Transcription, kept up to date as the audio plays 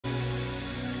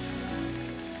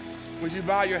Would you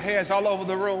bow your heads all over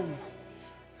the room?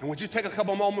 And would you take a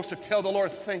couple moments to tell the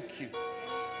Lord thank you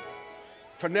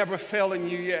for never failing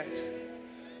you yet?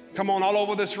 Come on, all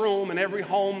over this room and every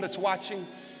home that's watching,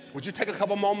 would you take a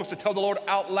couple moments to tell the Lord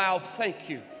out loud, thank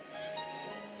you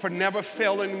for never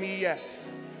failing me yet?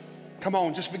 Come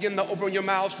on, just begin to open your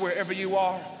mouths wherever you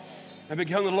are and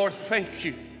begin the Lord, thank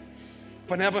you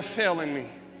for never failing me.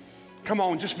 Come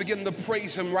on, just begin to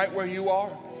praise him right where you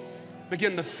are.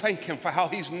 Begin to thank him for how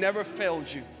he's never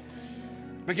failed you.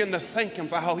 Begin to thank him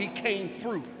for how he came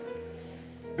through.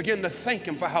 Begin to thank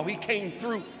him for how he came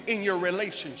through in your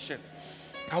relationship,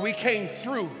 how he came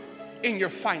through in your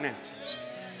finances,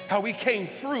 how he came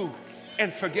through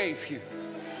and forgave you,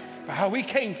 for how he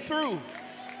came through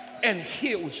and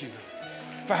healed you,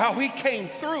 for how he came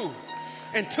through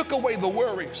and took away the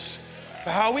worries,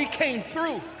 for how he came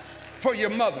through for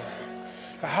your mother,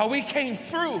 for how he came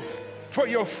through for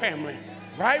your family.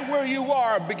 Right where you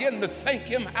are, begin to thank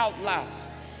him out loud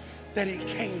that he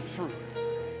came through.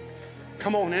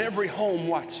 Come on, in every home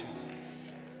watching,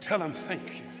 tell him thank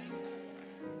you.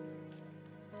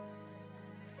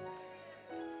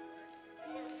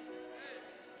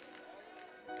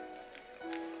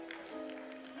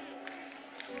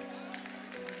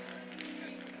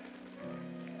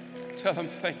 Tell him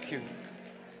thank you.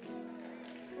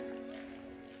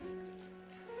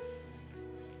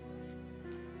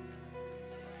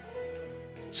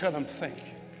 Tell him thank you.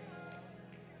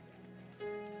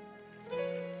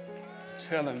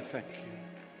 Tell him thank you.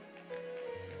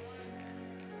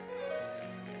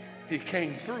 He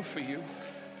came through for you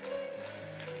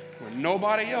when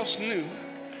nobody else knew.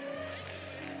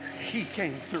 He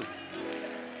came through.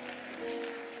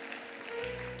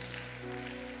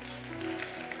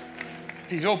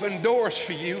 He's opened doors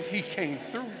for you. He came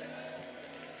through.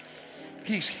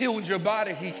 He's healed your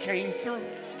body. He came through.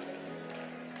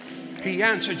 He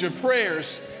answered your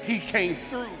prayers. He came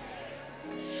through.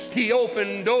 He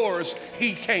opened doors.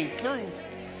 He came through.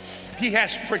 He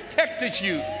has protected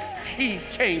you. He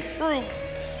came through.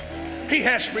 He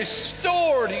has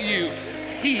restored you.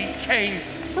 He came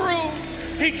through.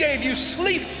 He gave you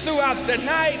sleep throughout the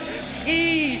night.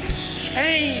 He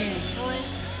came through.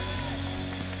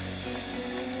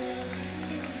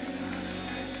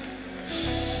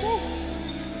 Woo.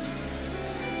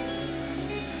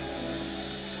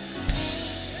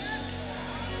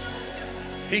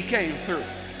 He came through.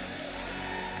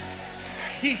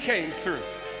 He came through.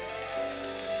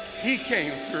 He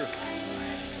came through.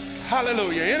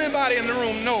 Hallelujah. Anybody in the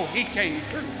room know he came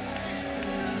through?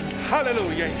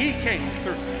 Hallelujah. He came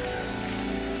through.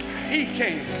 He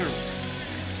came through.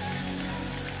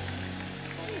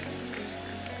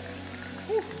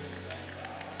 Whew.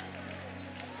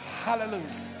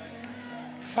 Hallelujah.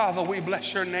 Father, we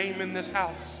bless your name in this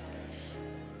house.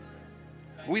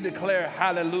 We declare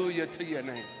hallelujah to your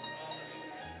name.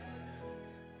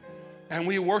 And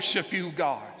we worship you,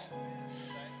 God.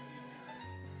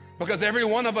 Because every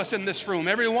one of us in this room,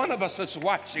 every one of us that's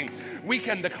watching, we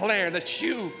can declare that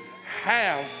you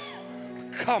have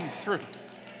come through.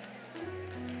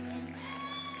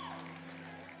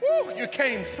 Woo, you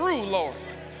came through, Lord.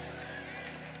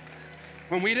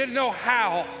 When we didn't know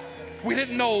how, we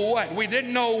didn't know what, we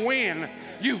didn't know when,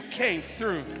 you came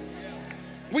through.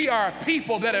 We are a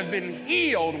people that have been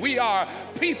healed. We are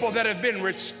people that have been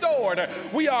restored.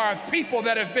 We are a people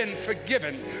that have been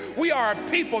forgiven. We are a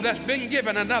people that's been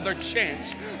given another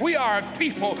chance. We are a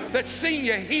people that's seen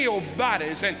you heal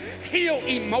bodies and heal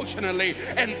emotionally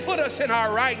and put us in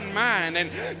our right mind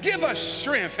and give us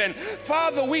strength. And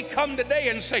Father, we come today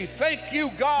and say thank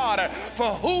you, God,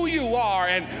 for who you are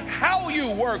and how you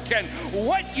work and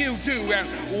what you do and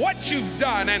what you've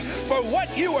done and for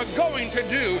what you are going to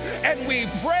do. And we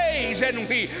praise and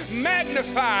we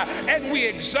magnify and we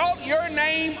exalt your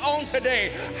name on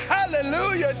today.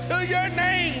 Hallelujah to your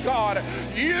name, God.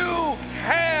 You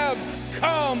have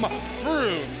come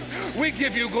through. We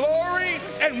give you glory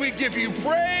and we give you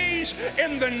praise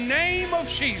in the name of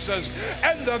Jesus.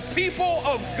 And the people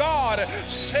of God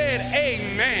said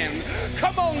amen.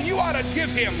 Come on, you ought to give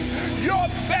him your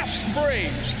best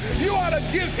praise. You ought to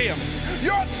give him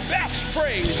your best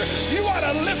praise. You ought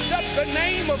to lift up the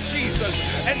name of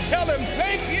Jesus and tell him,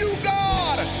 thank you,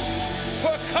 God,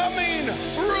 for coming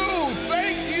through.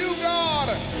 Thank you, God.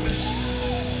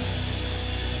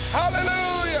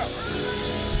 Hallelujah.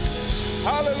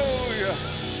 Hallelujah.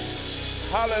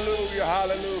 Hallelujah.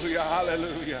 Hallelujah.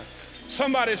 Hallelujah.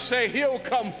 Somebody say he'll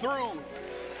come through.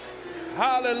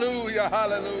 Hallelujah.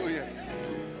 Hallelujah.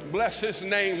 Bless his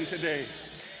name today.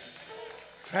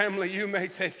 Family, you may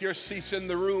take your seats in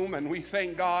the room, and we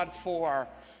thank God for our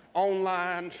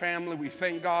online family. We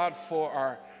thank God for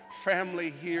our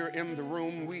family here in the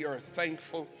room, we are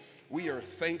thankful. We are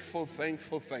thankful,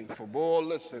 thankful, thankful. Boy,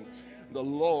 listen, the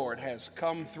Lord has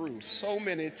come through so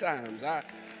many times.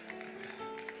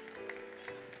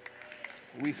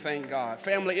 We thank God.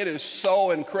 Family, it is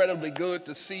so incredibly good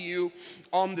to see you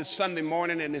on this Sunday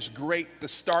morning, and it's great to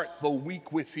start the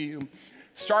week with you.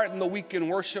 Starting the week in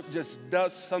worship just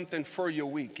does something for your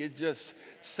week. It just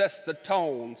sets the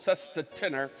tone, sets the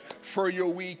tenor for your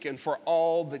week and for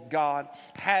all that God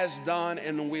has done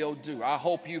and will do. I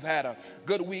hope you've had a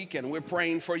good week, and we're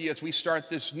praying for you as we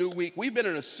start this new week. We've been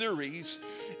in a series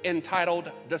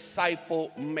entitled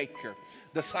Disciple Maker.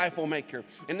 Disciple Maker.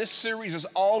 And this series is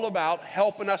all about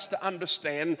helping us to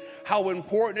understand how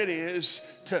important it is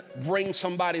to bring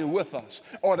somebody with us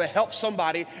or to help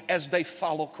somebody as they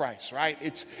follow Christ, right?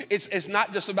 It's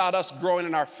not just about us growing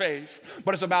in our faith,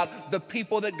 but it's about the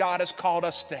people that God has called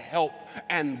us to help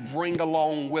and bring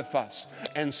along with us.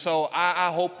 And so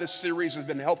I hope this series has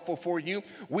been helpful for you.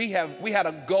 We had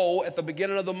a goal at the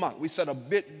beginning of the month. We set a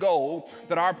big goal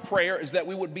that our prayer is that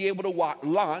we would be able to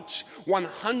launch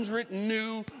 100 new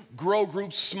grow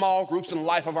groups, small groups in the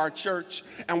life of our church.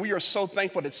 And we are so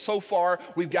thankful that so far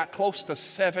we've got close to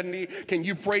 70. Can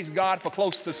you praise God for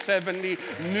close to 70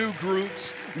 new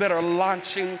groups that are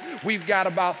launching? We've got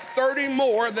about 30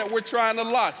 more that we're trying to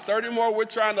launch. 30 more we're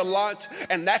trying to launch.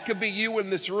 And that could be you in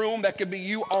this room. That could be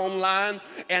you online.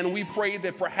 And we pray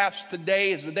that perhaps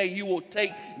today is the day you will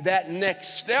take that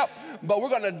next step. But we're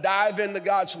going to dive into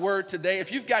God's word today.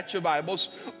 If you've got your Bibles,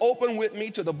 open with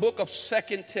me to the book of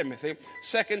 2 Timothy.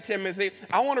 2 Timothy.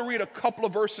 I want to read a couple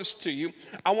of verses to you.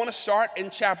 I want to start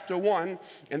in chapter 1,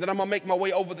 and then I'm going to make my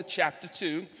way over to chapter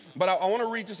 2. But I want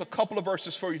to read just a couple of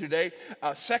verses for you today.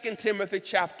 2 Timothy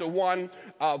chapter 1,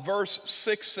 verse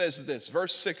 6 says this.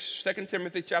 Verse 6, 2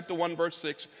 Timothy chapter 1, verse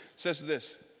 6 says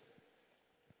this.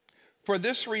 For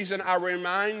this reason I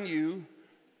remind you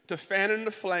to fan in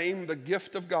the flame the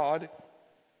gift of God,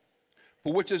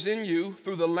 for which is in you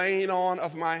through the laying on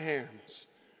of my hands.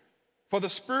 For the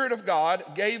Spirit of God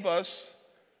does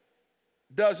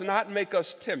not make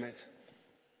us timid,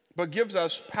 but gives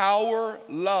us power,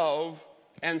 love,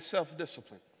 and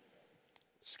self-discipline.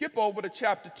 Skip over to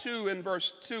chapter 2 and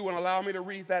verse 2 and allow me to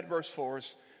read that verse for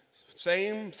us.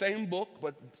 Same book,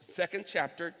 but second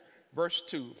chapter, verse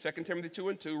 2. 2 Timothy 2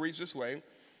 and 2 reads this way.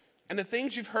 And the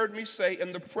things you've heard me say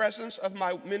in the presence of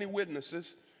my many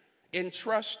witnesses,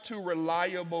 entrust to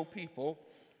reliable people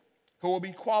who will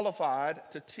be qualified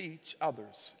to teach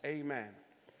others. Amen.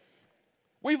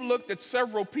 We've looked at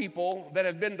several people that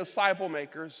have been disciple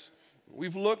makers.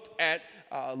 We've looked at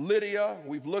Lydia.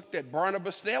 We've looked at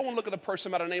Barnabas. Today I want to look at a person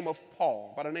by the name of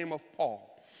Paul.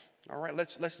 All right,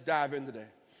 let's dive in today.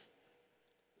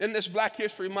 In this Black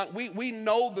History Month, we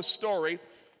know the story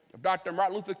of Dr.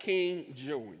 Martin Luther King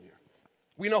Jr.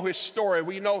 We know his story.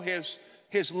 We know his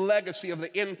legacy of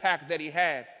the impact that he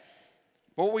had.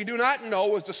 But what we do not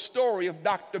know is the story of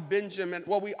Dr. Benjamin.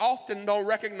 Well, we often don't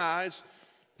recognize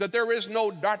that there is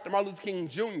no Dr. Martin Luther King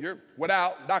Jr.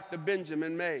 without Dr.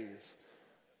 Benjamin Mays.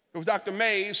 It was Dr.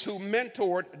 Mays who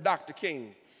mentored Dr.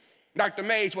 King. Dr.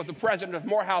 Mays was the president of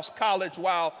Morehouse College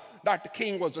while Dr.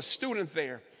 King was a student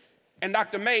there. And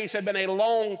Dr. Mays had been a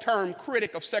long-term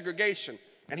critic of segregation.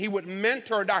 And he would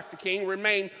mentor Dr. King,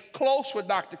 remain close with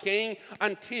Dr. King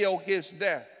until his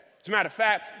death. As a matter of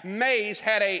fact, Mays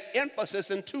had an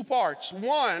emphasis in two parts.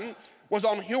 One was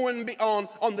on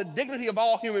the dignity of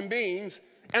all human beings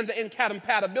and the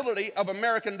incompatibility of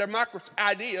American democracy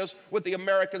ideas with the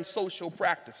American social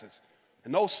practices.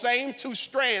 And those same two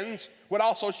strands would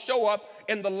also show up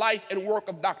in the life and work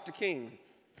of Dr. King.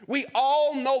 We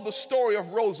all know the story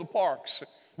of Rosa Parks.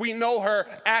 We know her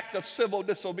act of civil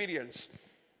disobedience.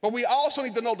 But we also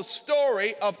need to know the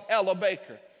story of Ella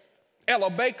Baker. Ella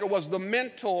Baker was the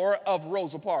mentor of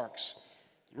Rosa Parks.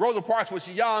 Rosa Parks was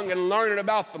young and learning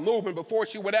about the movement before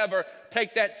she would ever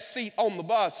take that seat on the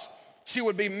bus. She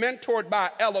would be mentored by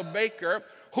Ella Baker,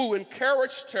 who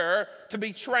encouraged her to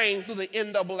be trained through the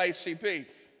NAACP.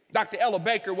 Dr. Ella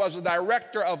Baker was the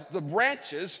director of the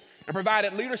branches and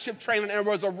provided leadership training and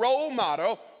was a role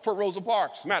model for Rosa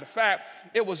Parks. As a matter of fact,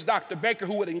 it was Dr. Baker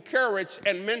who would encourage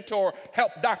and mentor,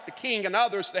 help Dr. King and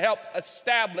others to help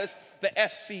establish the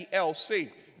SCLC.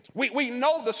 We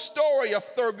know the story of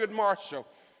Thurgood Marshall,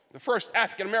 the first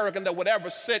African American that would ever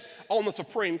sit on the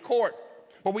Supreme Court.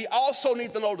 But we also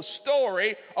need to know the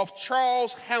story of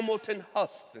Charles Hamilton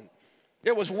Huston.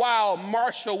 It was while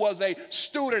Marshall was a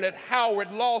student at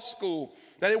Howard Law School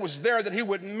that it was there that he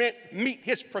would meet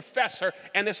his professor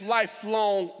and his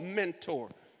lifelong mentor.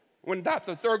 When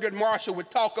Dr. Thurgood Marshall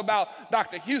would talk about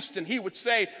Dr. Houston, he would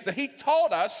say that he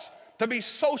taught us to be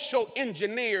social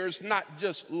engineers, not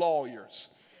just lawyers.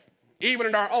 Even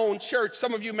in our own church,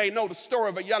 some of you may know the story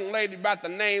of a young lady by the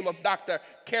name of Dr.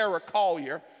 Kara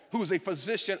Collier, who's a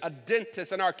physician, a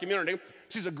dentist in our community.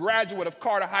 She's a graduate of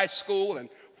Carter High School and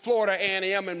Florida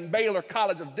A&M and Baylor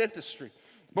College of Dentistry.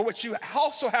 But what you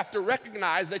also have to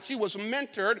recognize that she was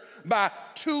mentored by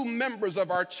two members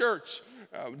of our church,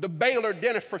 the Baylor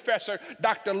dentist professor,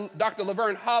 Dr.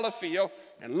 Laverne Hollifield,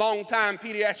 and longtime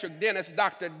pediatric dentist,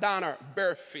 Dr. Donna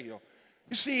Bearfield.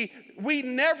 You see, we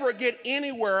never get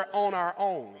anywhere on our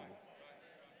own.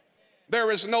 There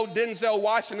is no Denzel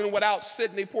Washington without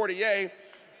Sidney Poitier.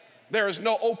 There is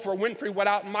no Oprah Winfrey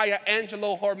without Maya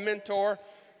Angelou, her mentor.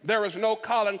 There is no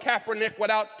Colin Kaepernick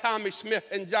without Tommy Smith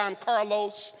and John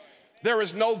Carlos. There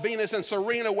is no Venus and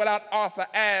Serena without Arthur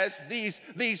Ashe.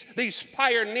 These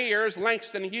pioneers,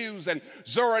 Langston Hughes and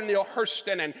Zora Neale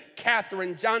Hurston and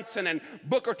Katherine Johnson and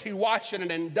Booker T.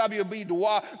 Washington and W.B. Du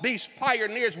Bois, these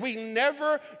pioneers, we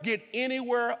never get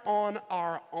anywhere on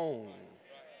our own.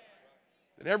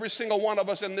 And every single one of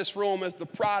us in this room is the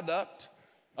product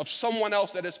of someone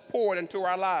else that has poured into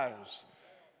our lives.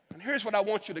 And here's what I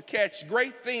want you to catch.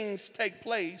 Great things take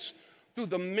place through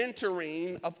the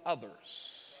mentoring of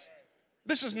others.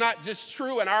 This is not just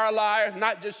true in our lives,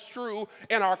 not just true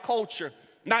in our culture,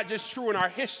 not just true in our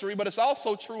history, but it's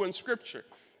also true in Scripture.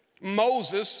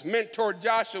 Moses mentored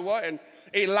Joshua, and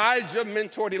Elijah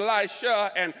mentored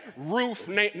Elisha, and Ruth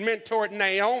mentored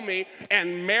Naomi,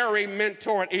 and Mary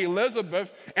mentored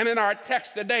Elizabeth, and in our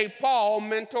text today, Paul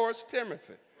mentors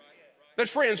Timothy. But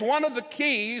friends, one of the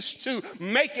keys to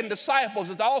making disciples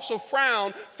is also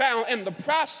found in the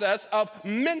process of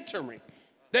mentoring.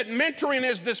 That mentoring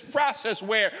is this process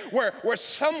where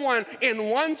someone in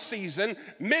one season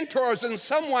mentors in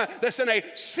someone that's in a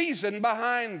season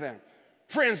behind them.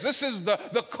 Friends, this is the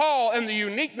call and the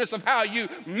uniqueness of how you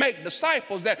make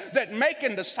disciples, that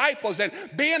making disciples and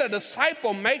being a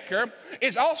disciple maker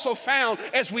is also found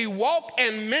as we walk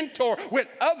and mentor with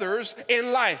others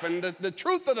in life. And the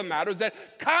truth of the matter is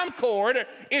that Concord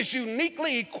is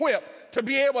uniquely equipped to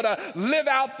be able to live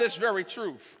out this very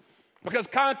truth. Because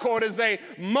Concord is a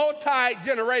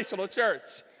multi-generational church.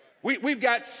 We've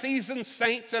got seasoned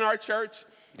saints in our church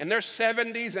in their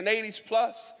 70s and 80s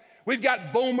plus. We've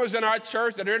got boomers in our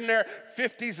church that are in their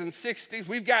 50s and 60s.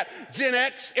 We've got Gen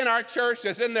X in our church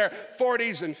that's in their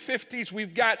 40s and 50s.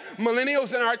 We've got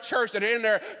millennials in our church that are in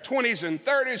their 20s and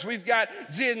 30s. We've got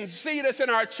Gen Z that's in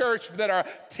our church that are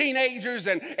teenagers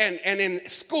and in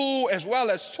school as well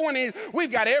as 20s.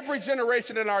 We've got every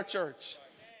generation in our church,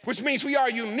 which means we are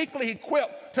uniquely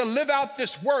equipped to live out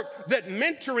this work, that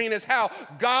mentoring is how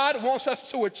God wants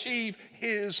us to achieve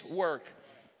his work.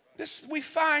 We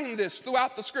find this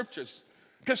throughout the scriptures.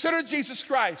 Consider Jesus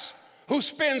Christ, who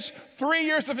spends 3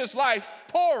 years of his life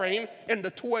pouring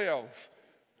into 12.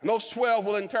 And those 12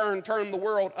 will in turn turn the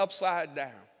world upside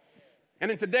down. And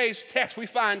in today's text, we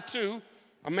find two,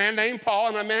 a man named Paul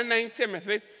and a man named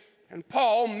Timothy. And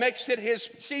Paul makes it his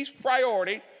chief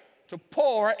priority to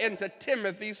pour into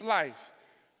Timothy's life.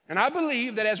 And I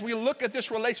believe that as we look at this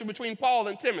relation between Paul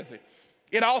and Timothy,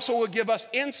 it also will give us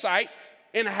insight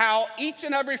in how each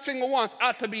and every single one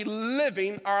ought to be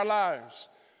living our lives.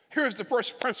 Here's the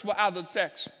first principle out of the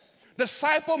text.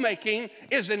 Disciple making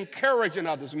is encouraging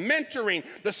others. Mentoring,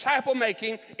 disciple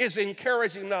making is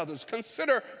encouraging others.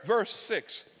 Consider verse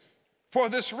 6. For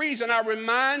this reason, I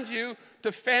remind you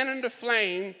to fan into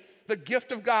flame the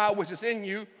gift of God which is in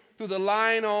you through the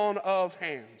laying on of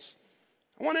hands.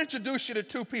 I want to introduce you to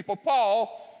two people.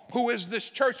 Paul, who is this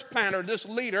church planter, this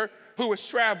leader who is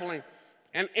traveling.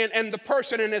 And the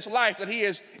person in his life that he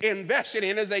is invested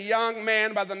in is a young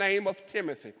man by the name of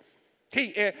Timothy.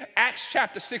 Acts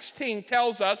chapter 16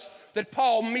 tells us that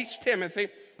Paul meets Timothy,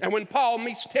 and when Paul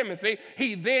meets Timothy,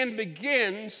 he then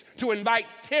begins to invite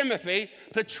Timothy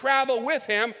to travel with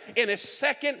him in his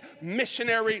second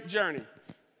missionary journey.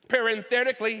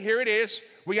 Parenthetically, here it is.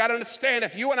 We got to understand,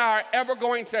 if you and I are ever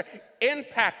going to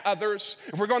impact others,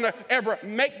 if we're going to ever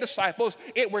make disciples,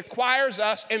 it requires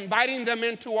us inviting them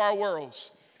into our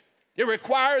worlds. It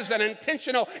requires an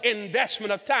intentional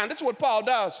investment of time. This is what Paul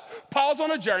does. Paul's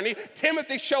on a journey.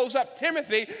 Timothy shows up.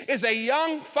 Timothy is a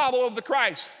young follower of the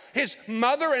Christ. His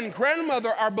mother and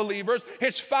grandmother are believers.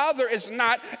 His father is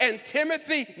not. And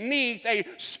Timothy needs a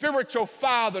spiritual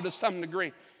father to some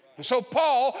degree. And so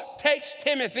Paul takes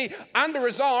Timothy under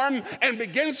his arm and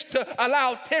begins to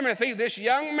allow Timothy, this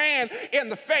young man in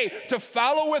the faith, to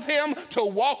follow with him, to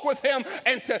walk with him,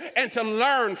 and to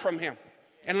learn from him.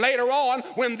 And later on,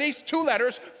 when these two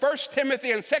letters, 1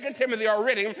 Timothy and 2 Timothy, are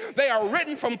written, they are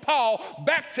written from Paul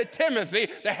back to Timothy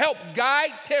to help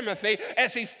guide Timothy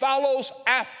as he follows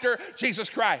after Jesus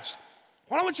Christ.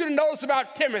 What I want you to notice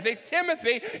about Timothy,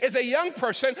 Timothy is a young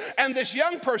person, and this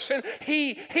young person,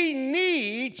 he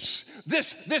needs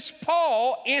this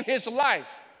Paul in his life.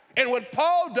 And what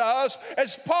Paul does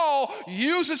is Paul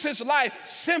uses his life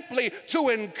simply to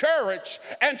encourage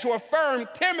and to affirm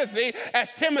Timothy as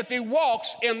Timothy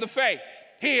walks in the faith.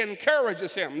 He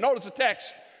encourages him. Notice the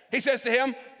text. He says to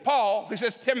him, Paul, he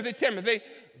says, Timothy,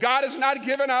 God has not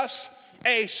given us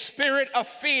a spirit of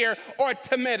fear or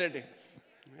timidity.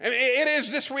 It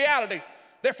is this reality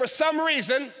that for some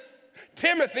reason,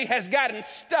 Timothy has gotten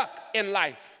stuck in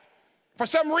life. For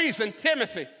some reason,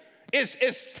 Timothy is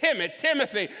timid.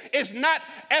 Timothy is not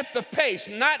at the pace,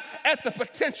 not at the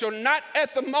potential, not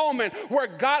at the moment where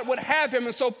God would have him.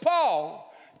 And so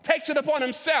Paul takes it upon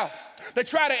himself to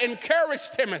try to encourage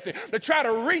Timothy, to try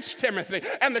to reach Timothy,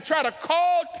 and to try to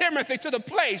call Timothy to the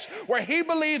place where he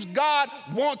believes God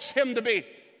wants him to be.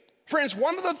 Friends,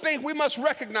 one of the things we must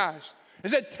recognize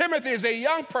is that Timothy is a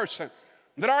young person,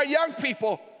 that our young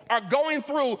people are going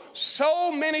through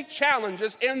so many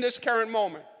challenges in this current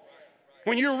moment.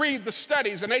 When you read the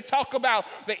studies and they talk about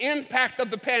the impact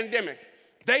of the pandemic,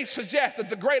 they suggest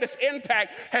that the greatest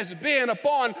impact has been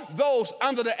upon those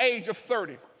under the age of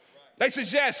 30. They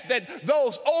suggest that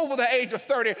those over the age of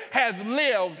 30 have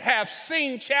lived, have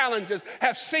seen challenges,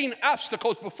 have seen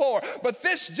obstacles before. But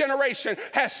this generation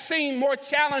has seen more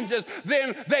challenges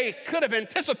than they could have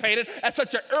anticipated at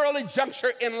such an early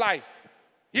juncture in life.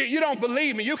 You don't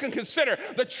believe me? You can consider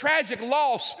the tragic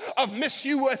loss of Miss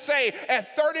USA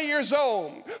at 30 years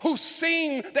old, who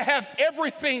seemed to have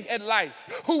everything in life,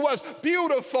 who was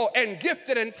beautiful and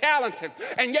gifted and talented,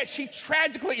 and yet she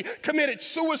tragically committed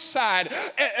suicide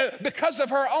because of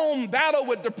her own battle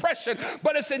with depression.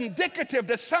 But it's indicative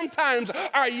that sometimes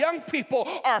our young people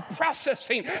are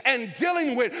processing and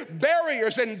dealing with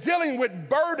barriers and dealing with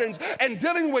burdens and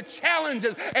dealing with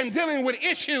challenges and dealing with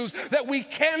issues that we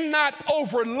cannot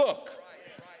overlook.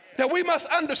 That we must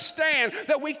understand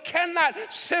that we cannot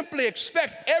simply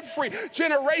expect every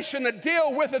generation to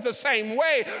deal with it the same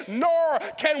way, nor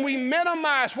can we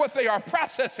minimize what they are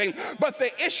processing. But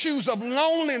the issues of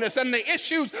loneliness and the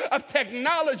issues of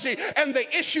technology and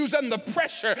the issues and the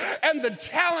pressure and the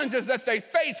challenges that they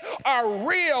face are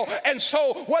real. And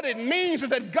so what it means is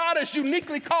that God has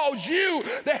uniquely called you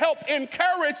to help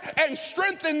encourage and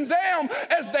strengthen them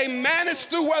as they manage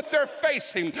through what they're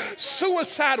facing.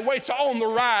 Suicide rates are on the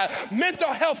rise.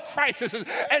 Mental health crises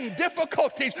and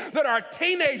difficulties that our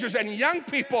teenagers and young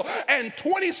people and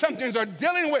 20-somethings are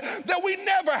dealing with that we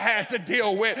never had to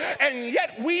deal with. And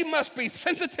yet we must be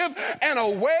sensitive and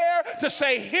aware to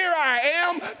say, here I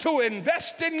am to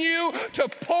invest in you, to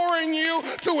pour in you,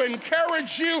 to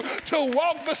encourage you, to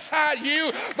walk beside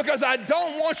you, because I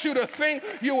don't want you to think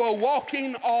you are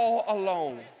walking all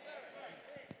alone.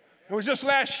 It was just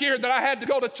last year that I had to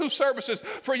go to 2 services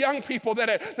for young people that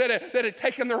had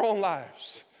taken their own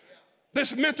lives.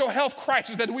 This mental health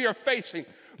crisis that we are facing,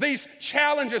 these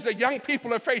challenges that young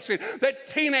people are facing, that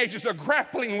teenagers are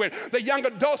grappling with, that young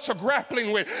adults are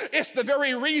grappling with. It's the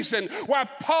very reason why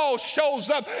Paul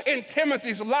shows up in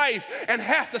Timothy's life and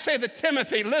has to say to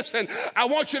Timothy, listen, I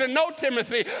want you to know,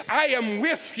 Timothy, I am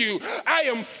with you. I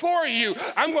am for you.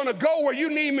 I'm going to go where you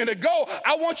need me to go.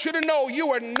 I want you to know you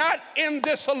are not in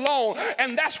this alone.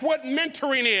 And that's what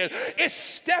mentoring is. It's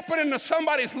stepping into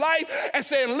somebody's life and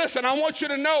saying, listen, I want you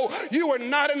to know you are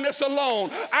not in this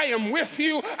alone. I am with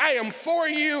you. I am for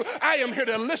you. I am here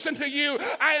to listen to you.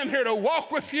 I am here to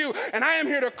walk with you. And I am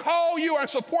here to call you and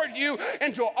support you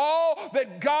into all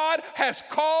that God has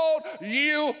called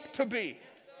you to be.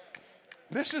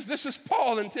 This is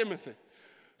Paul and Timothy.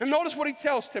 And notice what he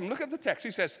tells Tim. Look at the text.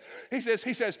 He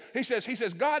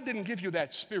says, God didn't give you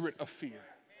that spirit of fear.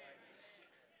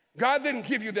 God didn't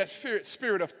give you that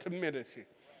spirit of timidity.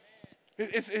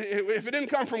 If it didn't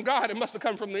come from God, it must have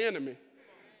come from the enemy.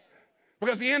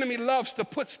 Because the enemy loves to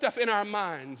put stuff in our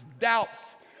minds, doubt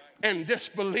and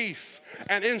disbelief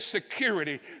and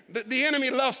insecurity. The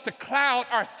enemy loves to cloud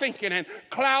our thinking and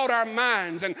cloud our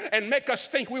minds and make us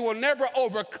think we will never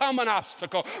overcome an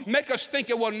obstacle, make us think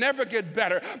it will never get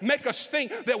better, make us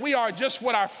think that we are just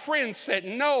what our friends said.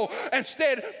 No,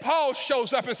 instead, Paul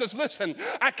shows up and says, listen,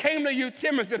 I came to you,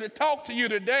 Timothy, to talk to you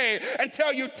today and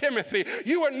tell you, Timothy,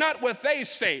 you are not what they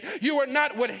say. You are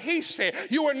not what he said.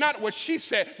 You are not what she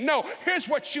said. No, here's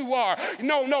what you are.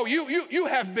 No, you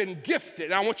have been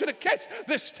gifted. I want you to catch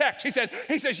this text.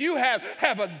 He says you have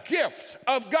a gift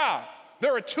of God.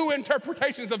 There are 2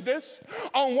 interpretations of this.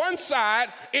 On one side,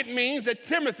 it means that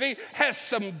Timothy has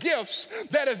some gifts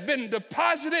that have been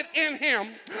deposited in him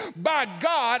by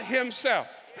God himself.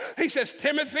 He says,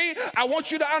 Timothy, I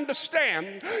want you to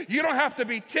understand, you don't have to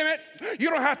be timid. You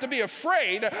don't have to be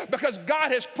afraid because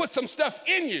God has put some stuff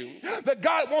in you that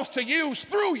God wants to use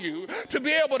through you to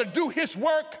be able to do his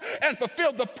work and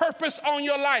fulfill the purpose on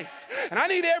your life. And I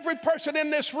need every person in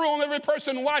this room, every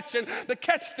person watching to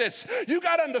catch this. You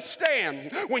got to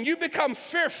understand, when you become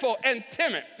fearful and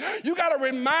timid, you got to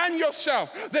remind yourself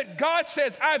that God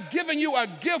says, I've given you a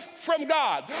gift from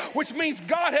God, which means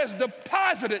God has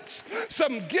deposited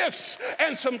some gifts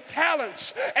and some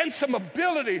talents and some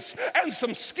abilities and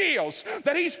some skills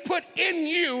that he's put in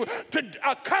you to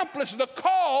accomplish the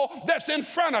call that's in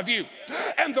front of you.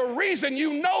 And the reason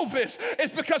you know this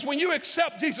is because when you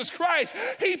accept Jesus Christ,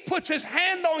 he puts his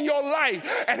hand on your life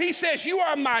and he says, you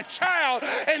are my child,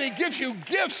 and he gives you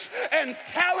gifts and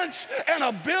talents and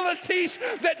abilities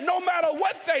that no matter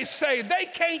what they say, they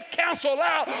can't cancel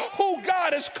out who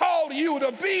God has called you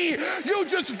to be. You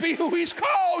just be who he's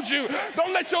called you.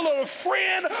 Don't let your little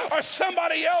friend or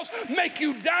somebody else make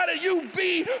you doubt it. You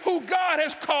be who God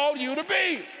has called you to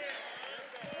be.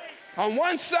 On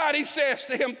one side, he says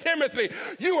to him, Timothy,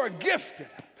 you are gifted.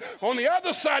 On the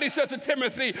other side, he says to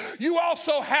Timothy, you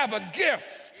also have a gift.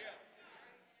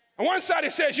 On one side, he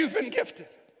says you've been gifted.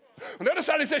 On the other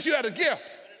side, he says you had a gift.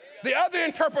 The other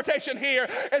interpretation here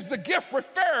is the gift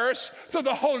refers to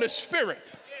the Holy Spirit.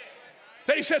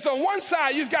 That he says on one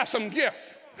side, you've got some gift,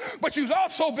 but you've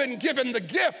also been given the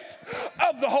gift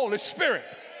of the Holy Spirit.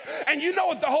 And you know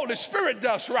what the Holy Spirit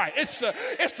does, right? It's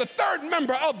the third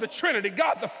member of the Trinity,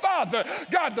 God the Father,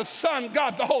 God the Son,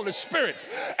 God the Holy Spirit.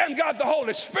 And God the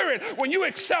Holy Spirit, when you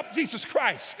accept Jesus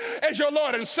Christ as your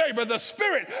Lord and Savior, the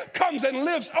Spirit comes and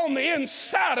lives on the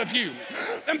inside of you.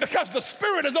 And because the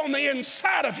Spirit is on the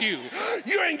inside of you,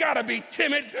 you ain't got to be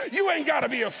timid. You ain't got to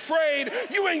be afraid.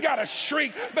 You ain't got to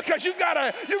shriek, because you got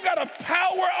a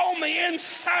power on the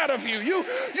inside of you.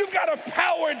 You've got a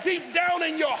power deep down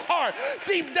in your heart,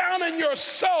 deep down in your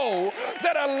soul,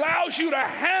 that allows you to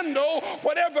handle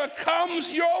whatever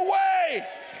comes your way.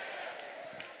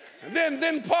 And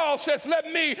then Paul says,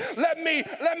 let me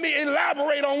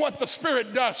elaborate on what the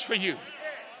Spirit does for you.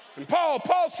 And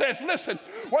Paul says, listen,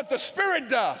 what the Spirit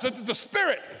does, the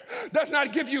Spirit does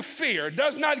not give you fear,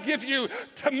 does not give you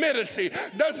timidity,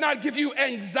 does not give you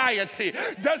anxiety,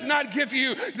 does not give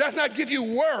you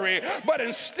worry, but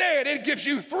instead it gives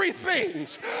you three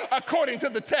things according to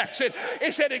the text.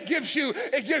 It said it gives you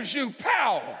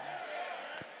power.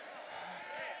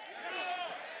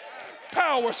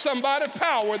 Power, somebody,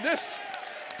 power.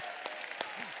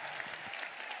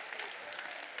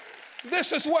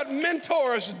 This is what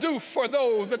mentors do for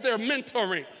those that they're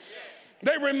mentoring.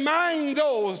 They remind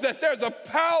those that there's a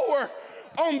power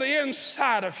on the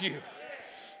inside of you.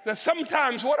 That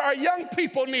sometimes what our young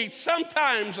people need,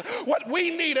 sometimes what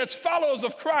we need as followers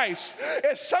of Christ,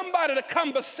 is somebody to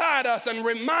come beside us and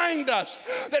remind us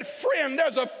that, friend,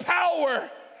 there's a power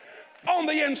on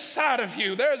the inside of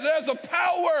you. There's a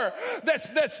power that's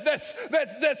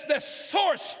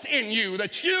sourced in you,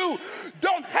 that you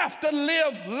don't have to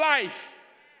live life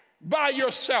by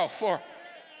yourself or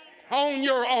on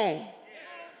your own.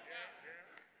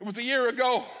 It was a year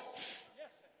ago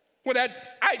when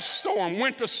that ice storm,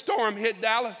 winter storm, hit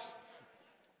Dallas.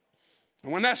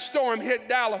 And when that storm hit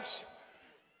Dallas,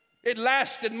 it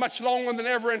lasted much longer than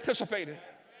ever anticipated.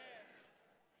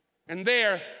 And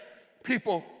there,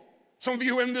 people, some of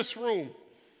you in this room,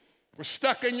 were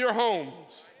stuck in your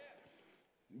homes,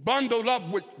 bundled up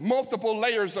with multiple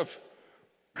layers of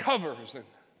covers and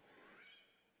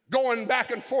going back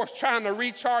and forth trying to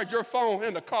recharge your phone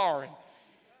in the car and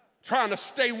trying to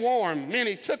stay warm.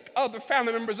 Many took other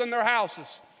family members in their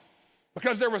houses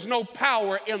because there was no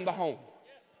power in the home.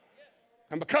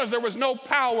 And because there was no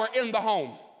power in the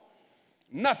home,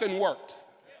 nothing worked.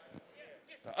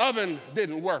 The oven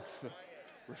didn't work. The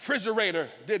refrigerator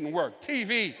didn't work.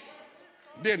 TV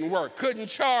didn't work. Couldn't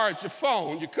charge your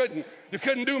phone. You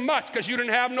couldn't do much because you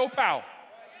didn't have no power.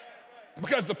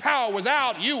 Because the power was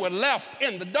out, you were left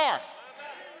in the dark.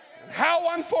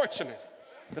 How unfortunate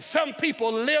that some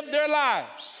people live their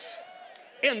lives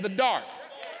in the dark.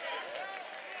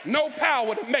 No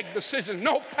power to make decisions.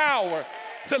 No power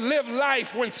to live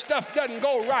life when stuff doesn't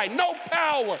go right. No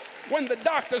power when the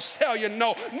doctors tell you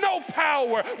no. No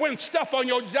power when stuff on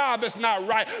your job is not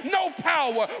right. No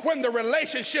power when the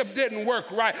relationship didn't work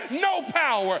right. No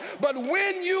power. But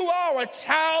when you are a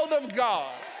child of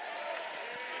God,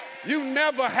 you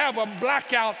never have a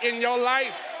blackout in your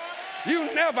life.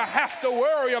 You never have to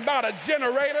worry about a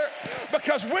generator,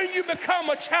 because when you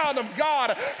become a child of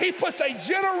God, he puts a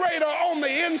generator on the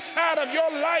inside of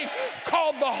your life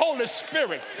called the Holy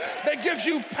Spirit that gives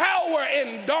you power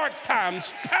in dark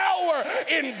times, power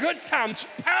in good times,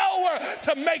 power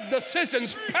to make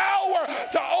decisions, power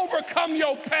to overcome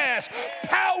your past,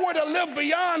 power to live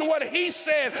beyond what he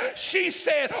said, she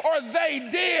said, or they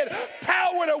did,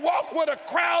 power to walk with a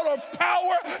crowd, or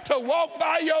power to walk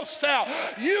by yourself.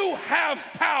 You have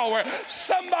power.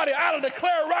 Somebody ought to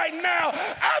declare right now,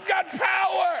 I've got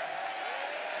power.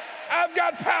 I've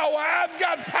got power. I've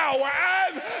got power.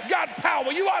 I've got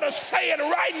power. You ought to say it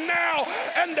right now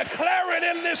and declare it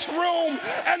in this room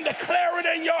and declare it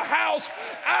in your house.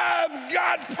 I've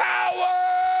got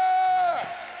power.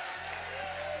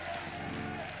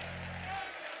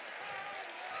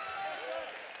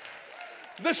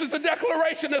 This is the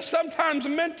declaration that sometimes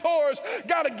mentors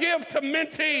got to give to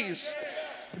mentees.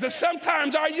 That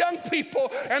sometimes our young people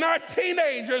and our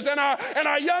teenagers and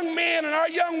our young men and our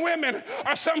young women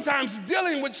are sometimes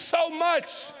dealing with so much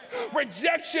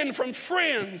rejection from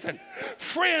friends and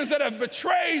friends that have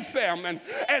betrayed them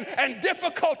and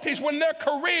difficulties when their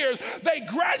careers, they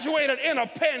graduated in a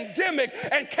pandemic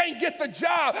and can't get the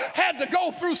job, had to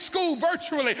go through school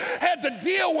virtually, had to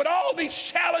deal with all these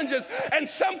challenges, and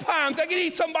sometimes they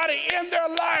need somebody in their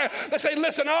life that say,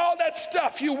 listen, all that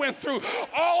stuff you went through,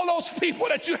 all those people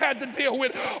that you had to deal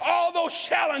with, all those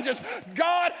challenges,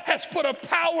 God has put a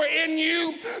power in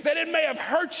you that it may have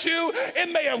hurt you, it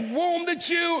may have wounded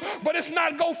you, but it's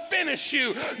not going to finish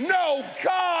you. No,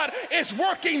 God is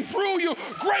working through you.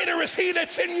 Greater is he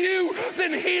that's in you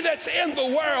than he that's in the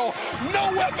world.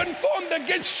 No weapon formed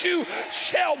against you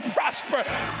shall prosper.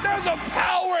 There's a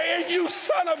power in you,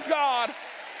 son of God,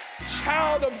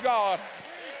 child of God.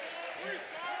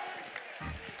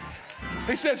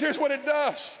 He says, here's what it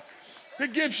does.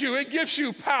 It gives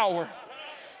you power.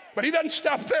 But he doesn't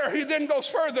stop there. He then goes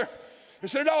further. He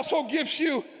said it also gives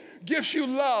you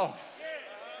love.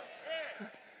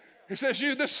 He says,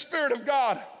 this Spirit of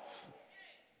God,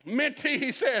 mentee,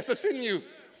 he says, that's in you.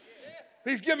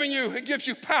 He's giving you, it gives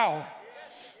you power.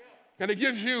 And it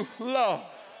gives you love.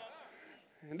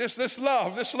 And this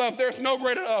love, there's no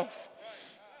greater love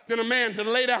than a man to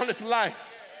lay down his life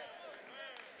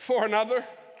for another.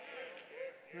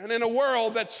 And in a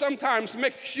world that sometimes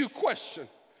makes you question,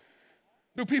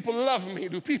 do people love me?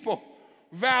 Do people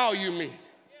value me?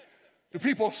 Do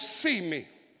people see me?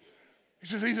 He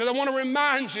says, I want to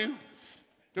remind you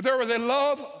that there is a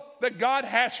love that God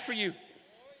has for you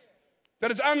that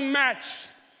is unmatched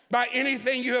by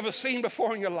anything you ever seen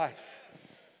before in your life.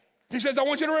 He says, I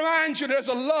want you to remind you there's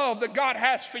a love that God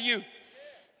has for you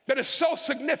that is so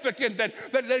significant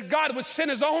that God would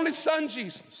send his only son,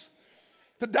 Jesus,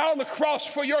 to die on the cross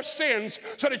for your sins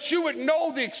so that you would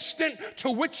know the extent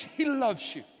to which he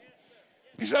loves you.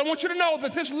 He said, I want you to know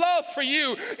that his love for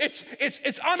you, it's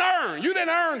unearned. You didn't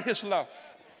earn his love.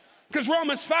 Because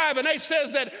Romans 5:8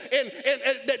 says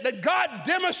that God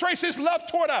demonstrates his love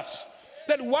toward us.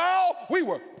 That while we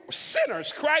were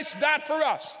sinners, Christ died for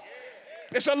us.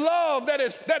 It's a love that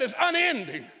is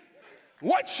unending.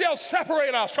 What shall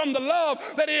separate us from the love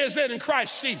that is in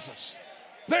Christ Jesus?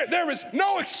 There is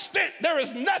no extent, there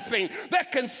is nothing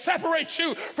that can separate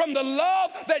you from the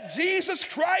love that Jesus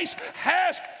Christ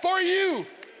has for you.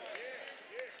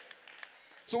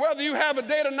 So whether you have a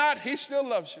date or not, he still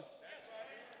loves you.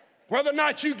 Whether or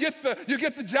not you get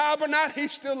the job or not, he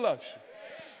still loves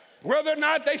you. Whether or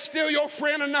not they steal your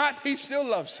friend or not, he still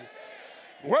loves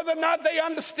you. Whether or not they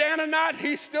understand or not,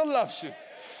 he still loves you.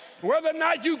 Whether or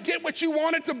not you get what you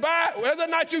wanted to buy, whether or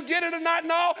not you get it or not,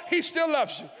 no, he still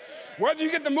loves you. Whether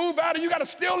you get to move out or you got to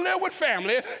still live with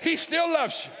family, he still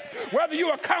loves you. Whether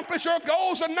you accomplish your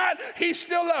goals or not, he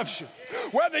still loves you.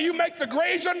 Whether you make the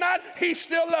grades or not, he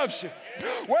still loves you.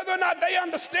 Whether or not they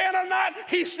understand or not,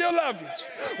 he still loves you.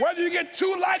 Whether you get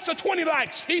 2 likes or 20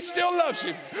 likes, he still loves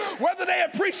you. Whether they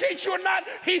appreciate you or not,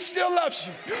 he still loves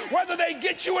you. Whether they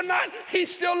get you or not, he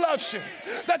still loves you.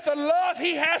 That the love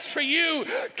he has for you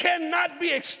cannot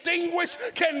be extinguished,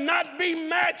 cannot be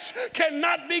matched,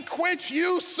 cannot be quenched.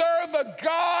 You serve a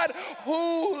God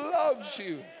who loves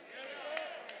you.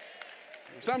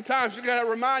 Sometimes you got to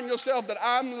remind yourself that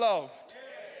I'm loved.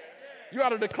 You ought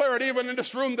to declare it even in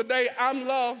this room today. I'm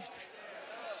loved.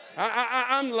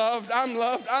 I'm loved. I'm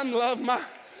loved. I'm loved.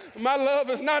 My love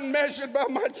is not measured by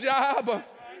my job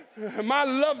or my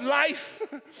love life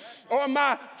or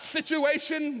my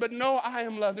situation, but no, I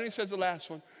am loved. And he says the last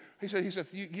one. He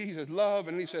says love,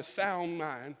 and he says sound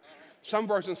mind. Some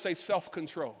versions say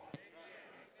self-control.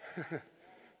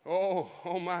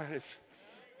 oh my,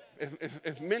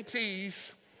 if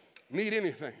mentees need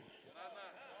anything,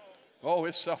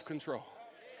 it's self-control.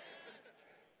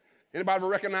 Anybody ever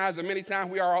recognize that many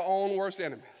times we are our own worst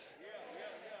enemies?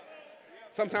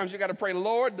 Sometimes you got to pray,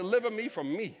 Lord, deliver me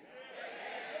from me.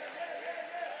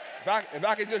 If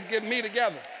I could just get me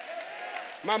together,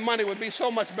 my money would be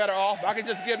so much better off. If I could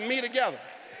just get me together,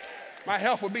 my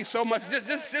health would be so much,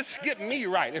 just get me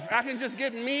right. If I can just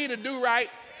get me to do right,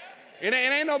 it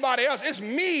ain't nobody else. It's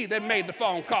me that made the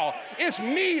phone call. It's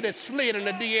me that slid in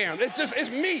the DM. It's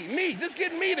me. Just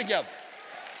get me together.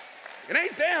 It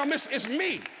ain't them, it's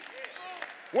me.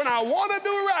 When I want to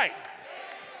do right,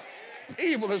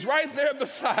 evil is right there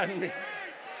beside me.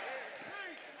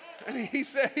 And he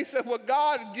said, what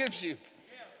God gives you,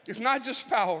 it's not just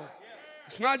power,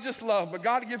 it's not just love, but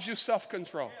God gives you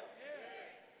self-control.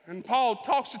 And Paul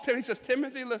talks to Timothy, he says,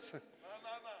 Timothy, listen.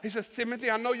 He says,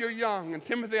 Timothy, I know you're young, and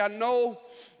Timothy, I know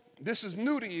this is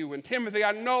new to you, and Timothy,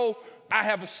 I know I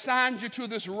have assigned you to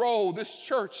this role, this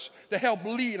church, to help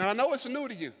lead, and I know it's new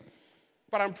to you,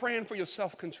 but I'm praying for your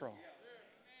self-control.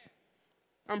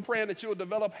 I'm praying that you'll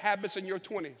develop habits in your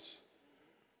 20s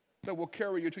that will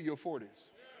carry you to your 40s.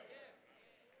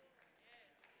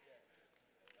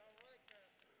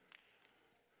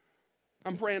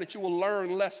 I'm praying that you will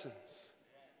learn lessons.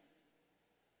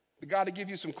 That God to give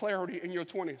you some clarity in your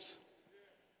 20s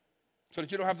so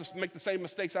that you don't have to make the same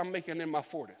mistakes I'm making in my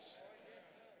 40s.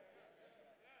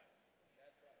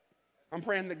 I'm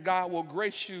praying that God will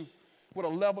grace you with a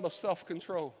level of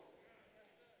self-control,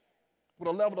 with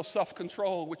a level of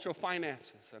self-control with your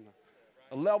finances, and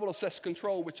a level of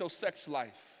self-control with your sex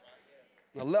life,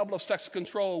 a level of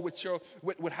self-control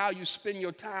with how you spend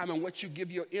your time and what you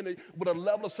give your energy, with a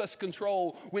level of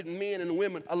self-control with men and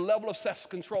women, a level of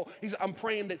self-control. I'm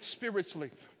praying that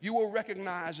spiritually you will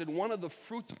recognize that one of the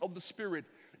fruits of the Spirit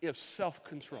is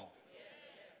self-control.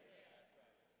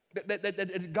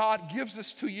 That God gives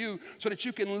this to you so that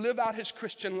you can live out his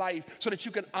Christian life, so that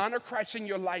you can honor Christ in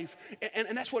your life.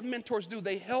 And that's what mentors do.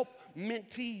 They help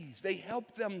mentees. They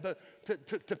help them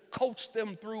to coach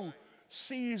them through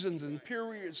seasons and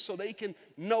periods so they can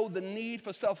know the need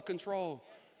for self-control,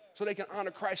 so they can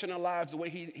honor Christ in their lives the way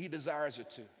he desires it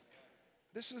to.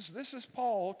 This is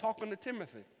Paul talking to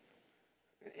Timothy.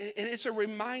 And it's a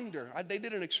reminder. They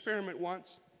did an experiment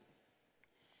once,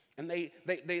 and they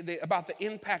about the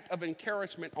impact of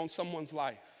encouragement on someone's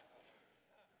life.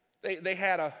 They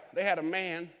had a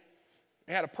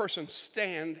person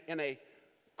stand in a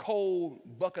cold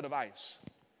bucket of ice.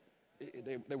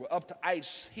 They were up to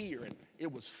ice here, and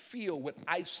it was filled with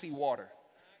icy water.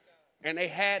 And they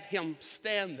had him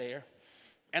stand there,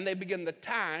 and they began to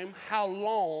time how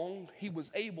long he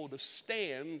was able to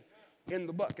stand in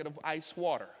the bucket of ice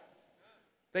water.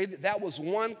 That was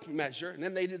one measure, and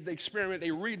then they did the experiment. They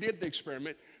redid the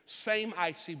experiment. Same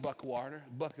icy bucket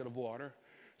of water,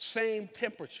 same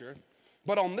temperature.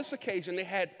 But on this occasion, they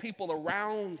had people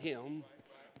around him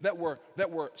that were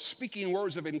speaking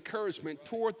words of encouragement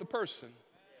toward the person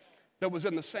that was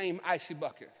in the same icy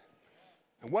bucket.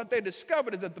 And what they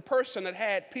discovered is that the person that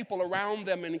had people around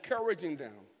them encouraging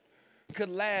them could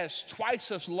last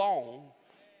twice as long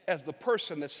as the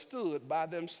person that stood by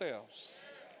themselves.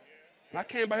 And I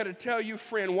came by here to tell you,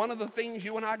 friend, one of the things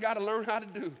you and I got to learn how to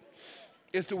do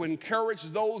is to encourage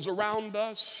those around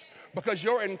us, because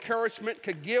your encouragement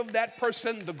could give that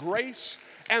person the grace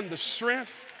and the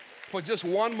strength for just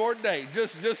one more day,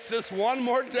 just one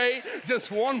more day, just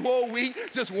one more week,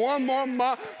 just one more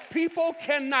month. People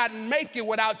cannot make it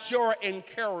without your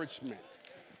encouragement.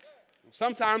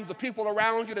 Sometimes the people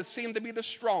around you that seem to be the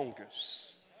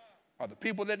strongest are the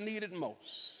people that need it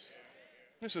most.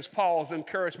 This is Paul's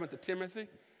encouragement to Timothy.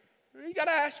 You got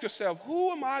to ask yourself,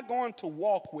 who am I going to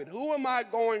walk with? Who am I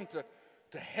going to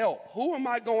help? Who am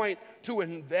I going to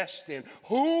invest in?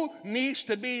 Who needs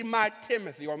to be my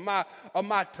Timothy or my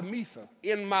Tamitha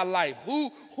in my life?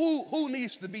 Who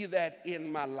needs to be that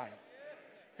in my life?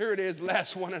 Here it is,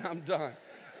 last one, and I'm done.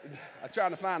 I'm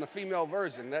trying to find a female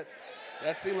version. That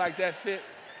seemed like that fit.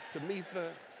 Tamitha,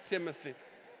 Timothy,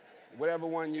 whatever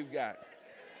one you got.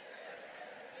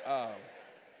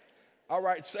 All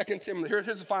right, 2 Timothy.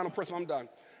 Here's the final person. I'm done.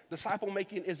 Disciple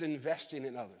making is investing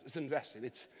in others. It's investing.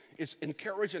 It's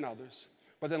encouraging others.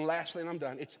 But then lastly, and I'm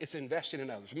done, it's investing in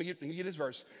others. Let me give you this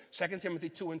verse, 2 Timothy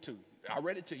 2:2. I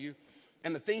read it to you.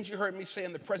 And the things you heard me say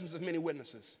in the presence of many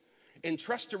witnesses,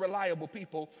 entrust to reliable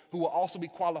people who will also be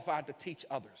qualified to teach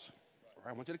others. All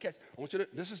right, I want you to catch.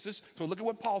 So look at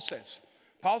what Paul says.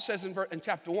 Paul says in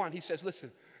chapter 1, he says,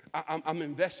 listen, I'm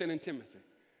investing in Timothy.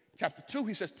 Chapter 2,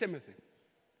 he says, Timothy,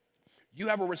 you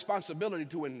have a responsibility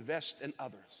to invest in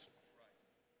others.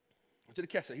 I want you to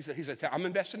catch that. He said, I'm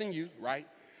investing in you, right?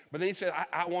 But then he said,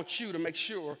 I want you to make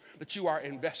sure that you are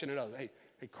investing in others.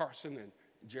 Hey, Carson and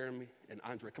Jeremy and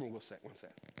Andre, come here real sec, one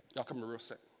sec. Y'all come here real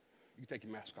sec. You can take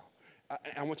your mask off.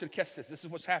 I want you to catch this. This is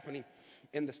what's happening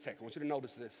in this text. I want you to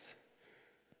notice this.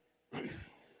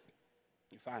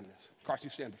 You find this. Carson, you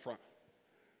stand in the front.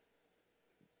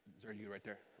 There you go, right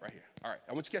there, right here. All right,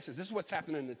 I want you to catch this. This is what's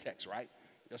happening in the text, right?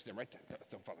 Just there, right there.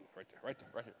 Don't follow me. Right there, right there,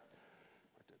 right here.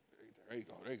 There you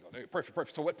go, there you go. There you go. Perfect,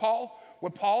 perfect. So what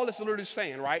Paul is literally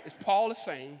saying, right, is Paul is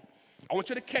saying, I want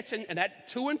you to catch in that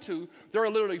 2 and 2, there are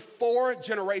literally 4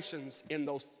 generations in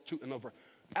those 2 and over.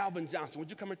 Alvin Johnson, would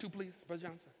you come here too, please, Brother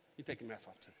Johnson? You take your mask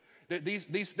off too.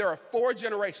 There are 4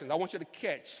 generations I want you to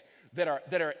catch that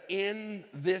are in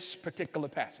this particular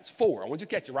passage. 4. I want you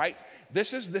to catch it, right?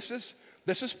 This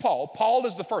is Paul. Paul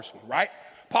is the first one, right?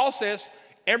 Paul says,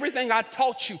 everything I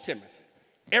taught you, Timothy,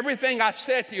 everything I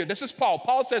said to you, this is Paul.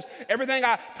 Paul says, everything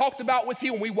I talked about with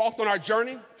you when we walked on our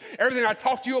journey, everything I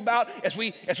talked to you about as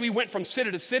we went from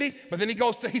city to city, but then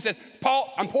he says,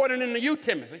 Paul, I'm pouring it into you,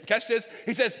 Timothy. Catch this.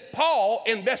 He says, Paul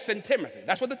invests in Timothy.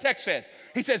 That's what the text says.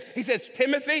 He says,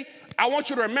 Timothy, I want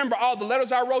you to remember all the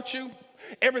letters I wrote you,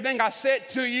 everything I said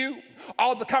to you,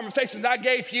 all the conversations I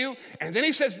gave you. And then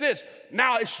he says this,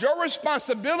 now it's your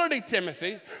responsibility,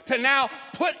 Timothy, to now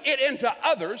put it into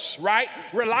others, right?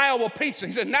 Reliable pieces.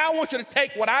 He says, now I want you to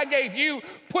take what I gave you,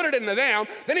 put it into them.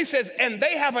 Then he says, and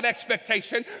they have an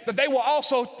expectation that they will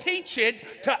also teach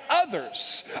it to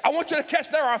others. I want you to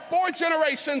catch there are 4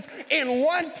 generations in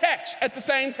one text at the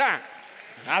same time.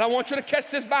 I don't want you to catch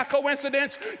this by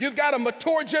coincidence. You've got a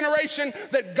mature generation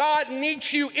that God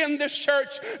needs you in this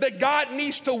church, that God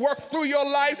needs to work through your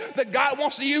life, that God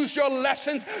wants to use your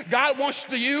lessons. God wants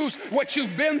to use what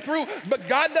you've been through, but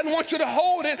God doesn't want you to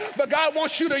hold it, but God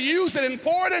wants you to use it and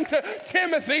pour it into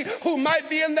Timothy, who might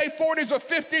be in their 40s or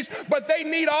 50s, but they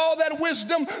need all that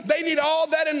wisdom. They need all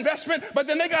that investment, but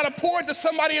then they got to pour it to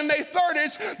somebody in their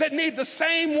 30s that need the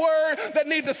same word, that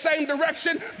need the same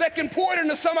direction, that can pour it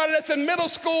into somebody that's in middle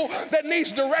school that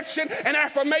needs direction and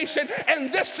affirmation.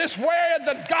 And this is where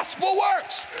the gospel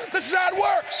works. This is how it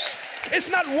works. It's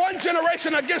not one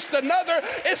generation against another.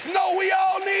 It's no, we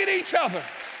all need each other.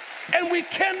 And we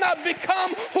cannot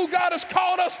become who God has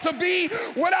called us to be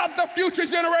without the future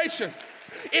generation.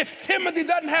 If Timothy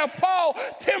doesn't have Paul,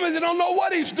 Timothy don't know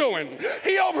what he's doing.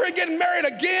 He over here getting married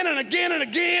again and again and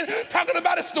again, talking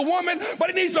about it's the woman, but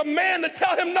he needs a man to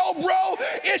tell him, no, bro,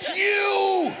 it's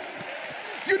you.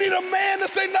 You need a man to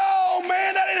say, no,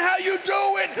 man, that ain't how you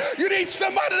do it. You need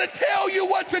somebody to tell you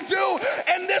what to do.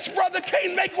 And this brother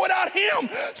can't make without him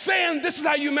saying, this is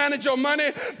how you manage your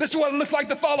money. This is what it looks like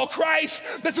to follow Christ.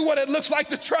 This is what it looks like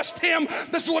to trust him.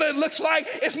 This is what it looks like.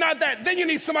 It's not that. Then you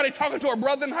need somebody talking to a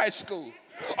brother in high school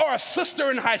or a sister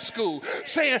in high school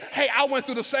saying, hey, I went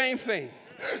through the same thing.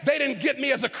 They didn't get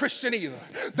me as a Christian either.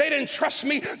 They didn't trust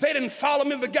me. They didn't follow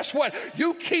me. But guess what?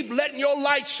 You keep letting your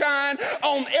light shine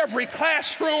on every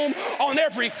classroom, on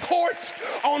every court,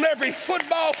 on every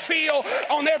football field,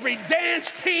 on every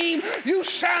dance team. You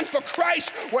shine for Christ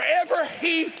wherever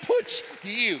he puts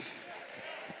you.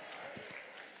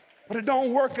 But it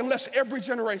don't work unless every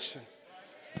generation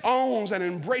owns and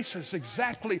embraces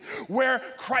exactly where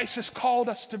Christ has called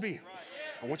us to be.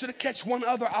 I want you to catch one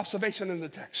other observation in the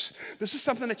text. This is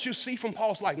something that you see from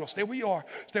Paul's life. No, stay where you are.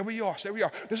 Stay where you are. Stay where you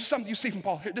are. This is something you see from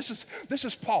Paul here. This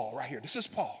is Paul right here. This is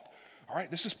Paul. All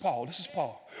right, this is Paul. This is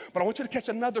Paul. But I want you to catch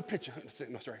another picture.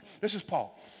 No, sorry. This is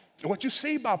Paul. And what you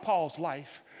see by Paul's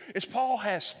life is Paul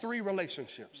has 3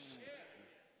 relationships.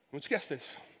 Let's guess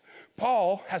this.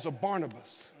 Paul has a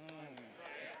Barnabas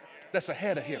that's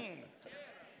ahead of him.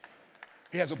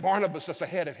 He has a Barnabas that's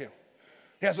ahead of him.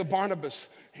 He has a Barnabas.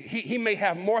 He may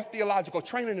have more theological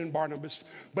training than Barnabas,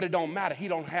 but it don't matter. He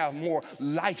don't have more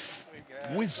life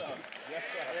wisdom.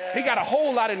 He got a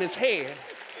whole lot in his head,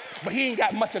 but he ain't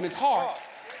got much in his heart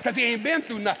because he ain't been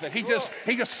through nothing. He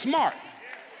just smart.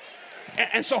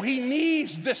 And so he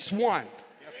needs this one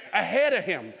ahead of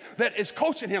him that is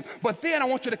coaching him. But then I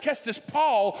want you to catch this.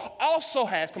 Paul also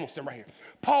has, come on, stand right here.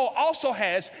 Paul also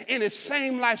has in his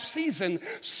same life season,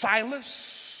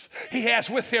 Silas. He has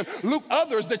with him Luke,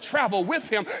 others that travel with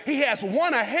him. He has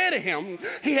one ahead of him.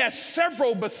 He has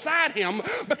several beside him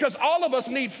because all of us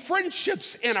need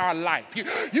friendships in our life.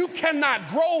 You cannot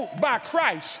grow by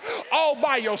Christ all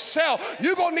by yourself.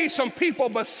 You're going to need some people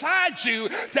beside you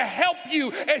to help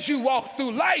you as you walk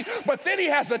through life. But then he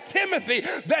has a Timothy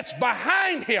that's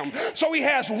behind him. So he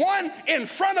has one in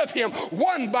front of him,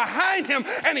 one behind him,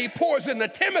 and he pours into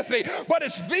Timothy. But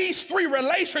it's these 3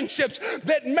 relationships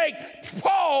that make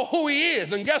Paul know who he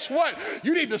is. And guess what?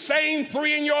 You need the same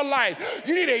three in your life.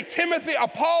 You need a Timothy, a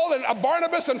Paul, and a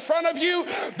Barnabas in front of you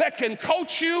that can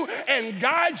coach you and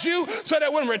guide you so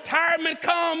that when retirement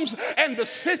comes and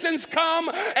decisions come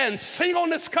and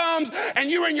singleness comes and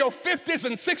you're in your 50s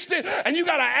and 60s and you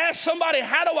got to ask somebody,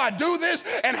 how do I do this?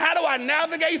 And how do I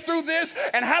navigate through this?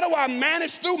 And how do I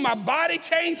manage through my body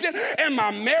changing and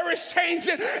my marriage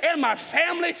changing and my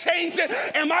family changing?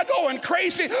 Am I going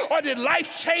crazy or did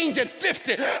life change at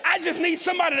 50? I just need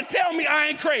somebody to tell me I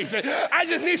ain't crazy. I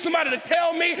just need somebody to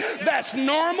tell me that's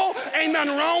normal. Ain't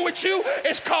nothing wrong with you.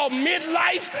 It's called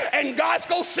midlife, and God's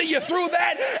gonna see you through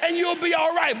that, and you'll be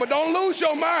all right. But don't lose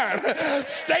your mind.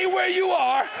 Stay where you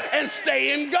are and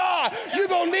stay in God. You're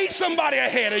gonna need somebody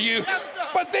ahead of you,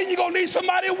 but then you're gonna need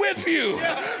somebody with you.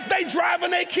 They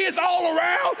driving their kids all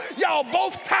around. Y'all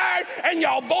both tired and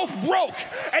y'all both broke,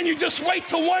 and you just wait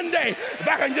till one day. If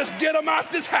I can just get them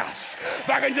out this house, if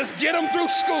I can just get them through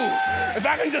school, if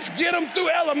I can just get them through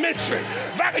elementary,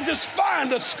 if I can just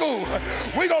find a school,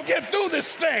 we're gonna get through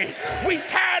this thing. We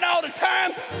tired all the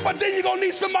time, but then you're gonna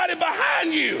need somebody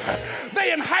behind you.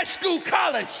 They in high school,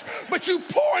 college, but you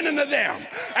pouring into them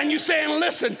and you saying,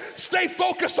 listen, stay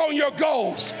focused on your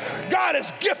goals. God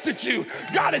has gifted you.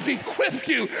 God has equipped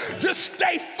you. Just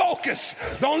stay focused.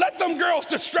 Don't let them girls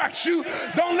distract you.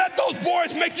 Don't let those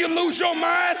boys make you lose your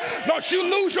mind. Don't you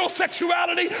lose your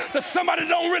sexuality to somebody that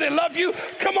don't really love you.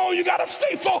 Come on, you gotta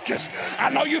stay focused. I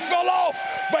know you fell off,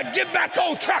 but get back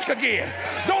on track again.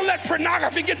 Don't let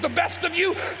pornography get the best of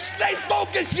you. Stay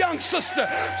focused, young sister.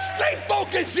 Stay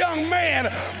focused, young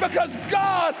man, because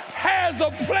God has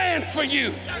a plan for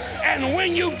you. And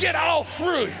when you get all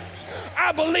through,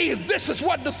 I believe this is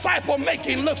what disciple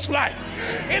making looks like.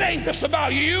 It ain't just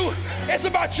about you. It's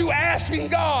about you asking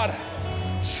God,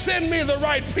 send me the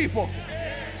right people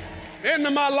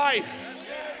into my life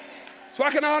so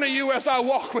I can honor you as I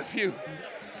walk with you.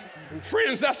 And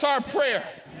friends, that's our prayer,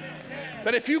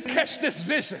 that if you catch this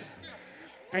vision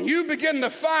and you begin to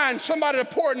find somebody to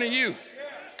pour into you,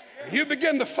 you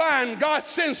begin to find God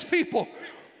sends people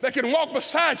that can walk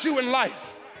beside you in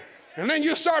life, and then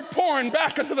you start pouring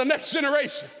back into the next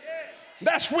generation.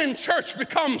 That's when church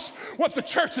becomes what the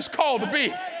church is called to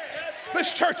be.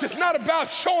 This church is not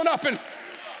about showing up and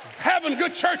having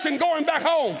good church and going back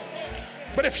home.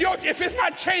 But if it's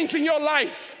not changing your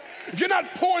life, if you're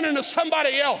not pouring into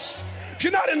somebody else, if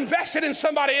you're not invested in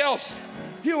somebody else,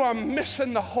 you are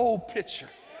missing the whole picture.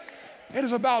 It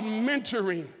is about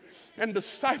mentoring and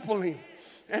discipling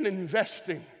and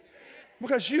investing.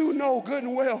 Because you know good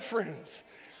and well, friends,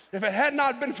 if it had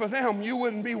not been for them, you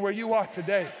wouldn't be where you are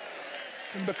today.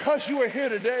 And because you are here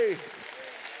today,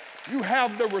 you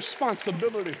have the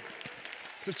responsibility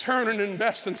to turn and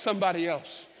invest in somebody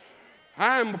else.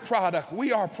 I am a product,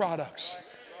 we are products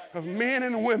of men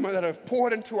and women that have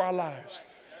poured into our lives.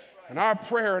 And our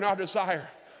prayer and our desire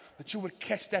that you would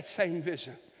catch that same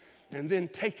vision and then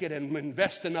take it and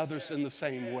invest in others in the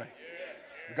same way.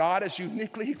 God has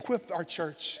uniquely equipped our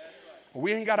church.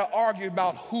 We ain't got to argue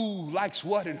about who likes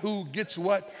what and who gets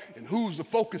what and whose the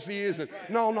focus is. And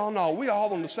no. We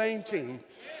all on the same team,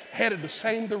 headed the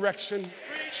same direction,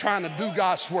 trying to do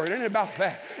God's word. It ain't about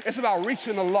that. It's about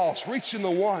reaching the lost, reaching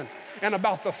the one, and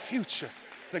about the future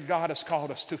that God has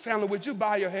called us to. Family, would you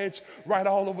bow your heads right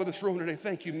all over this room today?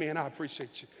 Thank you, man. I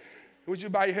appreciate you. Would you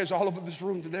bow your heads all over this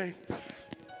room today?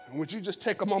 And would you just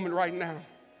take a moment right now?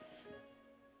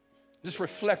 Just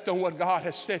reflect on what God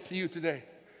has said to you today.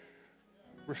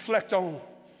 Reflect on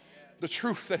the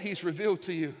truth that he's revealed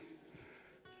to you.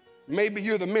 Maybe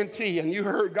you're the mentee and you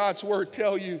heard God's word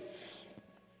tell you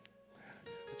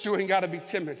that you ain't got to be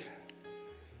timid,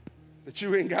 that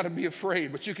you ain't got to be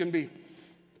afraid, but you can be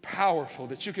powerful,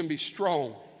 that you can be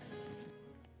strong.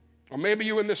 Or maybe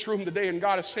you're in this room today and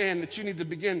God is saying that you need to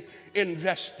begin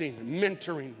investing,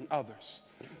 mentoring others.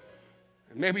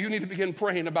 And maybe you need to begin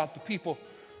praying about the people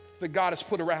that God has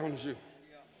put around you.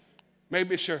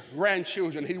 Maybe it's your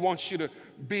grandchildren he wants you to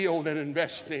build and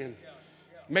invest in.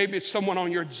 Maybe it's someone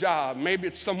on your job. Maybe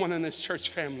it's someone in this church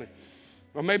family.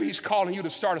 Or maybe he's calling you to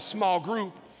start a small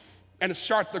group and to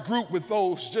start the group with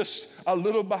those just a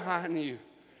little behind you.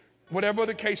 Whatever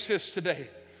the case is today,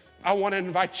 I want to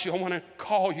invite you. I want to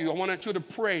call you. I want you to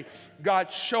pray, God,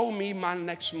 show me my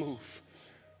next move.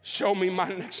 Show me my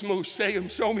next move. Say him,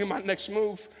 show me my next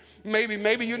move.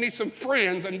 Maybe you need some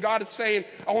friends, and God is saying,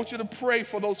 I want you to pray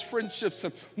for those friendships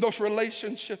and those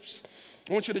relationships.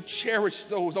 I want you to cherish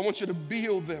those. I want you to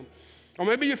build them. Or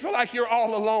maybe you feel like you're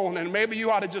all alone, and maybe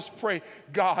you ought to just pray,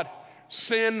 God,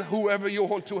 send whoever you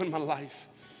want to in my life.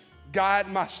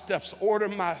 Guide my steps, order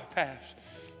my path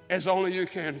as only you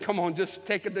can. Come on, just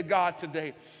take it to God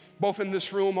today. both in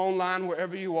this room, online,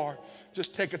 wherever you are.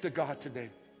 Just take it to God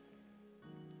today.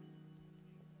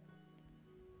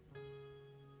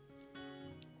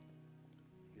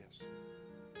 Yes.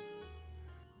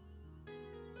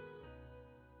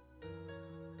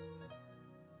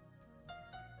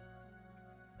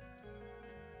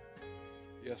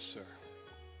 Yes, sir.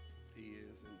 He is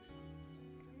indeed.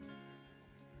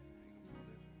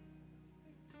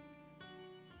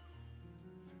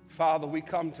 Father, we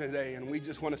come today and we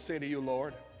just want to say to you,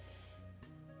 Lord,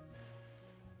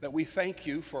 that we thank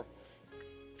you for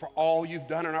all you've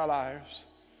done in our lives.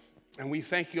 And we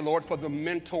thank you, Lord, for the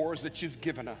mentors that you've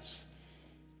given us.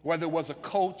 Whether it was a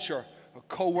coach or a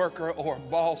coworker or a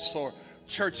boss or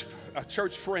a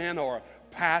church friend or a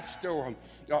pastor or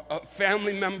a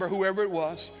family member, whoever it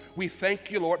was, we thank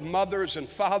you, Lord. Mothers and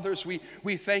fathers,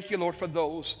 we thank you, Lord, for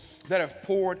those that have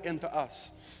poured into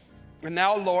us. And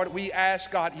now, Lord, we ask,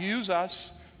 God, use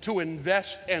us to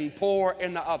invest and pour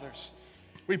into others.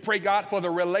 We pray, God, for the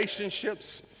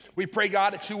relationships. We pray,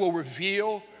 God, that you will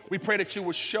reveal. We pray that you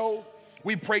will show.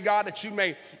 We pray, God, that you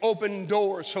may open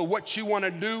doors for what you want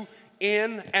to do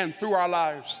in and through our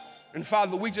lives. And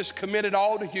Father, we just commit it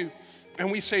all to you.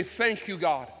 And we say thank you,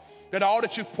 God, that all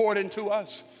that you've poured into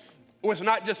us was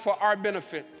not just for our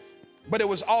benefit, but it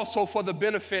was also for the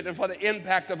benefit and for the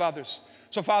impact of others.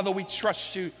 So, Father, we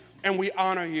trust you and we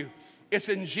honor you. It's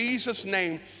in Jesus'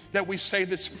 name that we say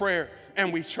this prayer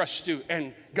and we trust you.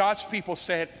 And God's people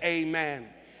said, amen.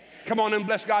 Come on and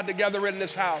bless God together in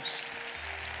this house.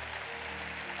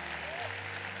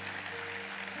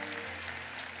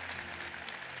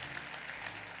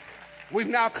 We've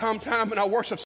now come time in our worship